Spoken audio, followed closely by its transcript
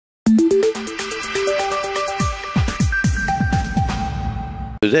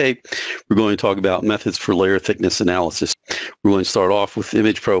Today, we're going to talk about methods for layer thickness analysis. We're going to start off with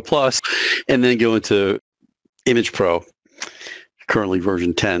Image Pro Plus and then go into Image Pro, currently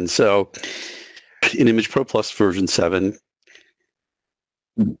version 10. So in Image Pro Plus version 7,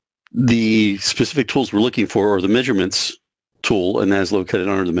 the specific tools we're looking for are the measurements tool, and that is located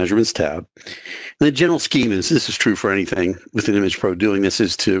under the measurements tab. And the general scheme is, this is true for anything within Image Pro doing this,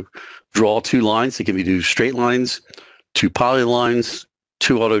 is to draw two lines. It can be two straight lines, two polylines,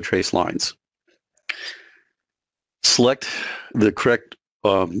 two auto trace lines. Select the correct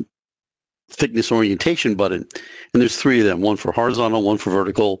thickness orientation button, and there's three of them, one for horizontal, one for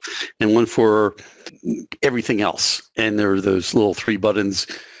vertical, and one for everything else. And there are those little three buttons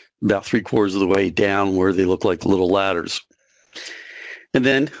about 3/4 of the way down where they look like little ladders. And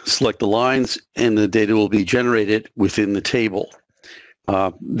then select the lines, and the data will be generated within the table.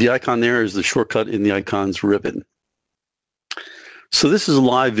 The icon there is the shortcut in the icons ribbon. So this is a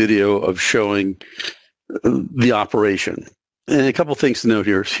live video of showing the operation. And a couple things to note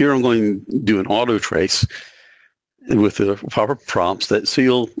here. Here I'm going to do an auto trace with the proper prompts, so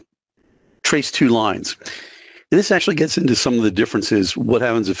you'll trace two lines. And this actually gets into some of the differences. What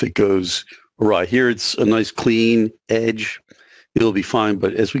happens if it goes awry? Here it's a nice clean edge. It'll be fine.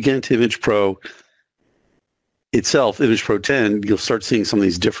 But as we get into Image Pro itself, Image Pro 10, you'll start seeing some of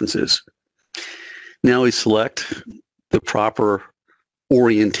these differences. Now we select the proper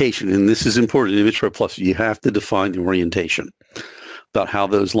orientation, and this is important in Image Pro Plus. You have to define the orientation about how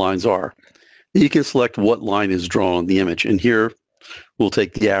those lines are. You can select what line is drawn on the image, and here we'll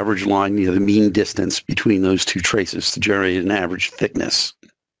take the average line, the mean distance between those two traces to generate an average thickness.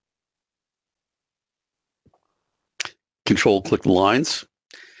 Control-click the lines,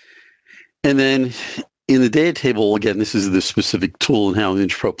 and then in the data table, again, this is the specific tool and how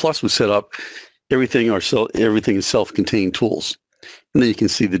Image Pro Plus was set up. Everything is self-contained tools. And then you can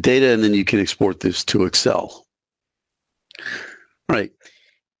see the data, and then you can export this to Excel. All right.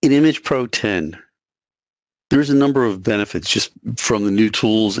 In Image Pro 10, there's a number of benefits just from the new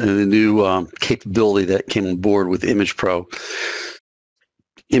tools and the new capability that came on board with Image Pro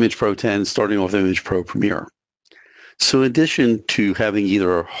 10, starting off with Image Pro Premiere. So in addition to having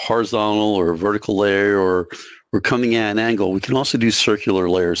either a horizontal or a vertical layer or coming at an angle, we can also do circular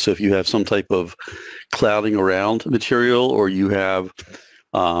layers. So if you have some type of clouding around material, or you have,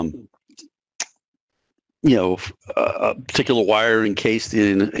 a particular wire encased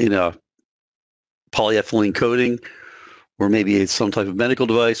in a polyethylene coating, or maybe it's some type of medical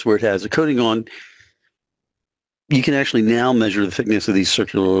device where it has a coating on, you can actually now measure the thickness of these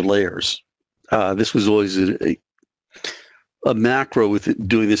circular layers. This was always a macro with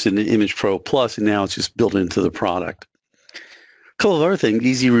doing this in Image Pro Plus, and now it's just built into the product. A couple of other things: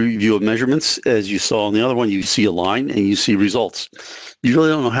 easy review of measurements. As you saw on the other one, you see a line and you see results. You really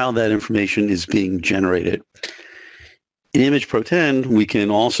don't know how that information is being generated. In Image Pro 10, we can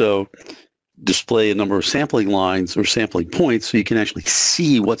also display a number of sampling lines or sampling points, so you can actually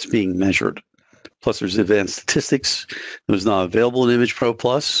see what's being measured. Plus, there's advanced statistics that was not available in Image Pro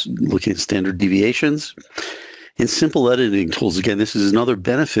Plus, looking at standard deviations. And simple editing tools. Again, this is another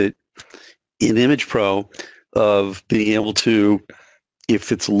benefit in Image Pro of being able to,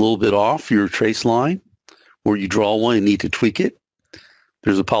 if it's a little bit off your trace line, or you draw one and need to tweak it,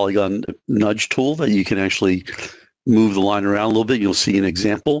 there's a Polygon Nudge tool that you can actually move the line around a little bit. You'll see an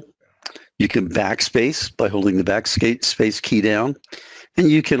example. You can backspace by holding the backspace key down. And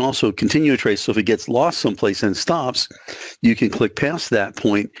you can also continue a trace. So if it gets lost someplace and stops, you can click past that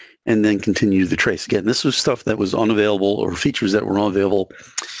point and then continue the trace. Again, this was stuff that was unavailable, or features that were unavailable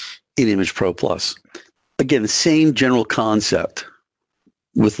in Image Pro Plus. Again, the same general concept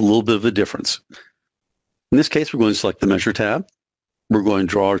with a little bit of a difference. In this case, we're going to select the Measure tab. We're going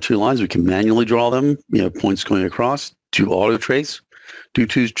to draw our two lines. We can manually draw them, points going across, do auto trace, do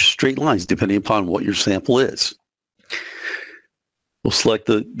two straight lines, depending upon what your sample is. We'll select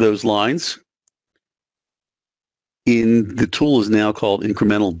those lines. The tool is now called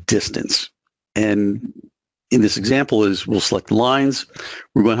Incremental Distance. And in this example we'll select the lines.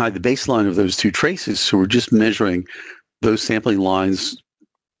 We're going to hide the baseline of those two traces. So we're just measuring those sampling lines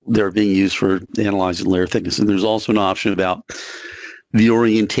that are being used for analyzing layer thickness. And there's also an option about the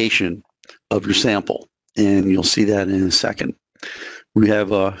orientation of your sample. And you'll see that in a second. We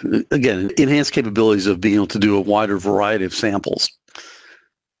have, again, enhanced capabilities of being able to do a wider variety of samples.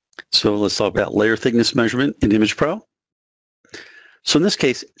 So let's talk about layer thickness measurement in Image Pro. So in this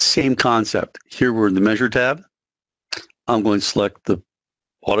case, same concept. Here we're in the Measure tab. I'm going to select the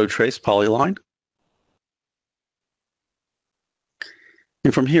Auto Trace polyline.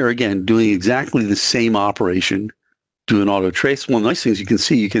 And from here, again, doing exactly the same operation, do an auto trace. One of the nice things you can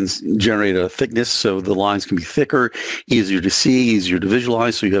see, you can generate a thickness so the lines can be thicker, easier to see, easier to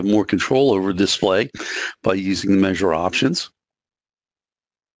visualize, so you have more control over display by using the measure options.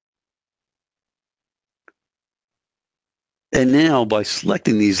 And now by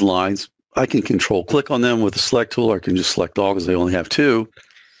selecting these lines, I can control click on them with the select tool, or I can just select all because they only have two.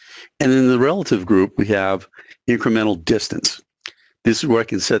 And in the relative group, we have incremental distance. This is where I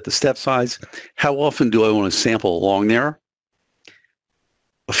can set the step size. How often do I want to sample along there?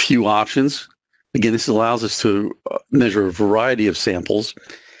 A few options. Again, this allows us to measure a variety of samples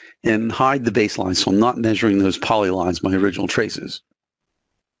and hide the baseline, so I'm not measuring those polylines, my original traces.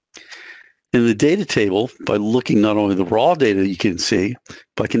 In the data table, by looking not only at the raw data you can see,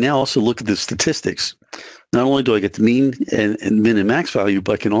 but I can now also look at the statistics. Not only do I get the mean and min and max value,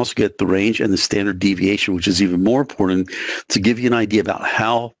 but I can also get the range and the standard deviation, which is even more important to give you an idea about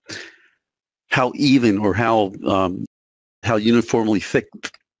how even or how uniformly thick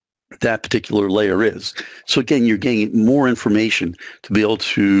that particular layer is. So again, you're getting more information to be able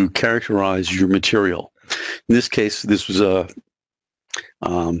to characterize your material. In this case, this was a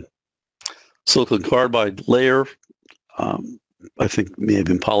silicon carbide layer. I think may have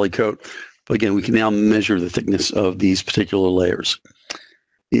been polycoat. But again, we can now measure the thickness of these particular layers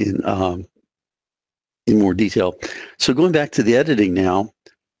in more detail. So going back to the editing now,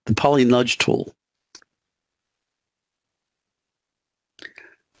 the Polygon Nudge tool.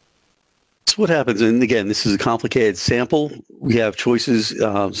 So what happens, and again, this is a complicated sample. We have choices,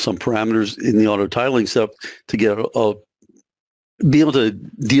 some parameters in the auto titling stuff to get be able to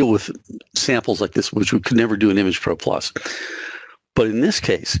deal with samples like this, which we could never do in Image Pro Plus. But in this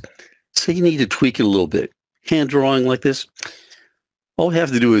case, say you need to tweak it a little bit. Hand drawing like this, all we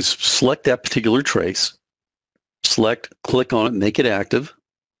have to do is select that particular trace, select, click on it, make it active.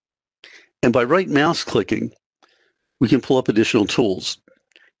 And by right mouse clicking, we can pull up additional tools.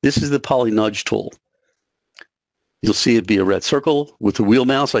 This is the Polygon Nudge tool. You'll see it be a red circle. With the wheel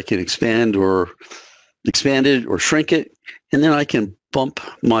mouse, I can expand it or shrink it. And then I can bump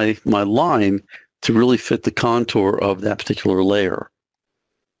my line to really fit the contour of that particular layer.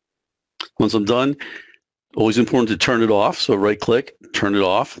 Once I'm done, always important to turn it off. So right click, turn it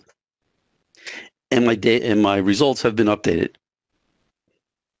off. And my results have been updated.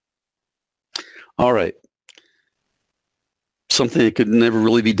 All right. Something that could never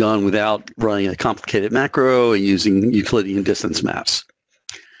really be done without running a complicated macro and using Euclidean distance maps.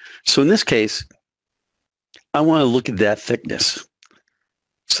 So in this case, I want to look at that thickness.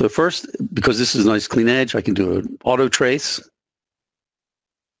 So first, because this is a nice clean edge, I can do an auto trace.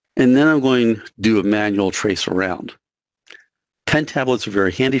 And then I'm going to do a manual trace around. Pen tablets are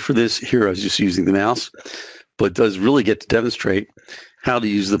very handy for this. Here I was just using the mouse, but it does really get to demonstrate how to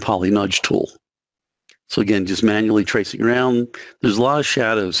use the Polygon Nudge tool. So again, just manually tracing around. There's a lot of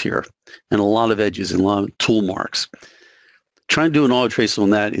shadows here and a lot of edges and a lot of tool marks. Trying to do an auto trace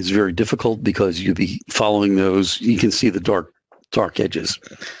on that is very difficult because you'll be following those. You can see the dark edges.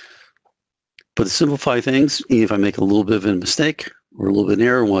 But to simplify things, if I make a little bit of a mistake or a little bit of an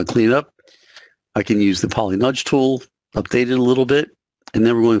error and want to clean it up, I can use the Polygon Nudge tool, update it a little bit, and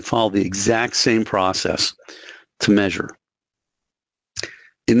then we're going to follow the exact same process to measure.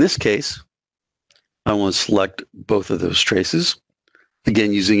 In this case, I want to select both of those traces,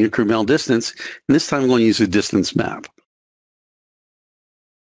 again using incremental distance, and this time I'm going to use a distance map.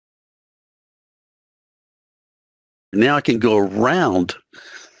 Now I can go around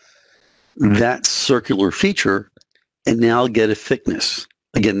that circular feature and now get a thickness.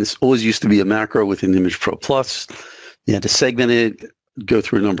 Again, this always used to be a macro within Image Pro Plus. You had to segment it, go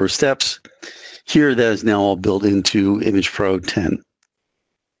through a number of steps. Here, that is now all built into Image Pro 10.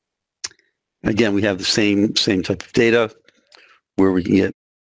 Again, we have the same type of data where we can get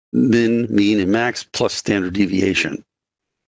min, mean, and max plus standard deviation.